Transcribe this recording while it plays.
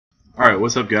Alright,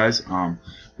 what's up guys?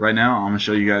 Right now I'm going to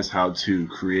show you guys how to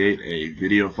create a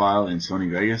video file in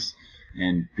Sony Vegas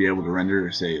and be able to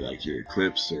render, say, like your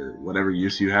clips or whatever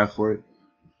use you have for it.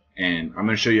 And I'm going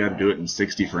to show you how to do it in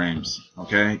 60 frames,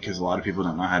 okay? Because a lot of people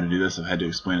don't know how to do this. I've had to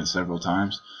explain it several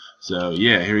times. So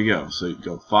yeah, here we go. So you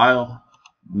go File,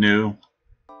 New,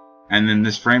 and then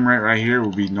this frame rate right here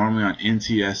will be normally on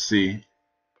NTSC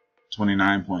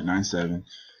 29.97.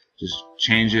 Just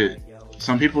change it.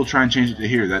 Some people try and change it to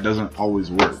here. That doesn't always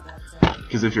work,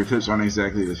 because if your clips aren't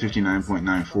exactly the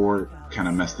 59.94, kind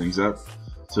of mess things up.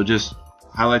 So just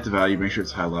highlight the value, make sure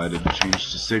it's highlighted,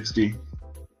 change to 60.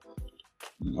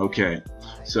 Okay,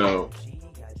 so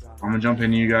I'm gonna jump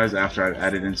into you guys after I've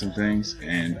added in some things,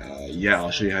 and yeah, I'll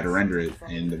show you how to render it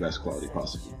in the best quality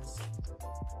possible.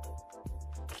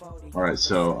 Alright,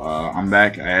 so I'm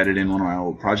back. I added in one of my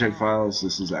old project files.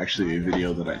 This is actually a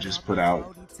video that I just put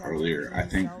out earlier, I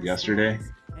think yesterday.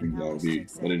 I think that will be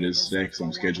what it is today, because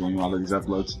I'm scheduling a lot of these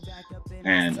uploads.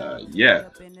 And yeah,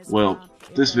 well,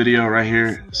 this video right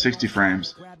here, 60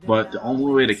 frames, but the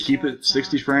only way to keep it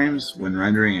 60 frames when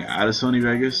rendering it out of Sony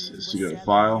Vegas is to go to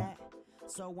File,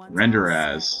 Render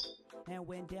As.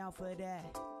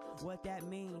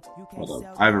 Hold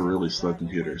up, I have a really slow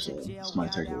computer, so this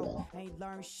might take a while.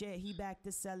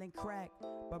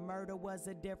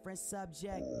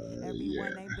 Yeah.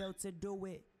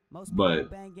 But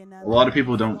a lot of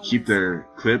people don't keep their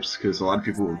clips, because a lot of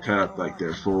people will cut up like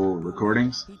their full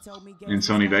recordings in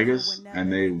Sony Vegas,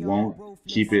 and they won't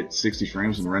keep it 60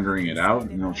 frames when rendering it out,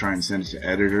 and they'll try and send it to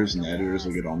editors, and the editors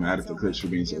will get all mad at the clips for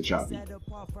being so choppy.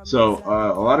 So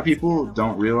a lot of people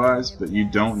don't realize, but you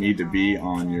don't need to be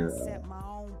on your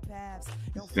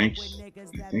I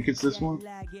think it's this one.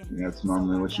 That's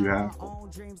normally what you have.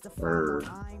 Or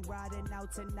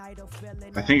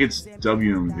I think it's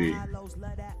WMV,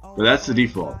 but that's the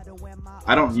default.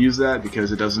 I don't use that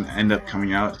because it doesn't end up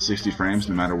coming out at 60 frames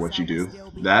no matter what you do.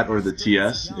 That or the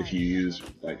TS if you use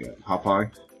like a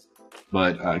Hopog.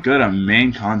 But go to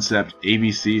main concept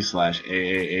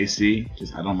ABC/AAAC.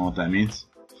 Just I don't know what that means.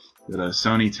 Go to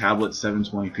Sony tablet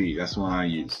 720p. That's the one I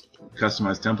use.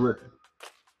 Customized template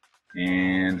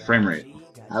and frame rate.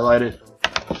 Highlight it.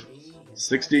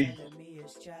 60.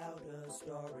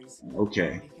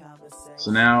 Okay.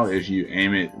 So now if you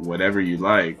aim it whatever you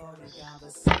like,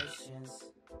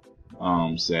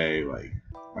 say like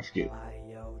I forget.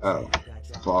 Oh,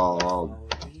 fall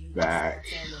back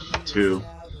to,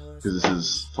 because this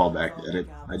is fallback edit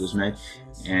I just made,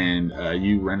 and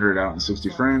you render it out in 60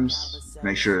 frames.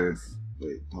 Make sure.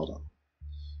 Wait, hold on.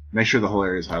 Make sure the whole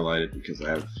area is highlighted because I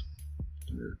have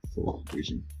full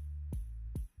region.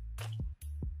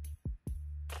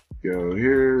 Go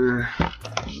here.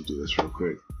 Let me do this real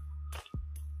quick.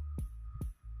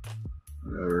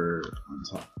 Whatever,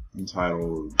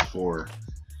 untitled 4.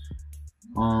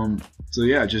 So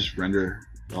yeah, just render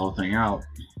the whole thing out,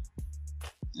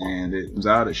 and it comes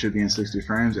out. It should be in 60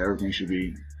 frames. Everything should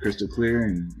be crystal clear,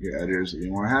 and your editors will be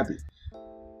more happy.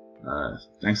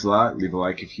 Thanks a lot. Leave a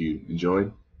like if you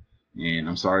enjoyed, and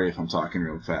I'm sorry if I'm talking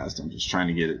real fast. I'm just trying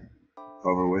to get it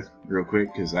over with real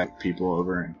quick because I have people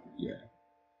over, and yeah.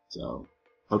 So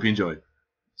hope you enjoyed.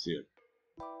 See ya.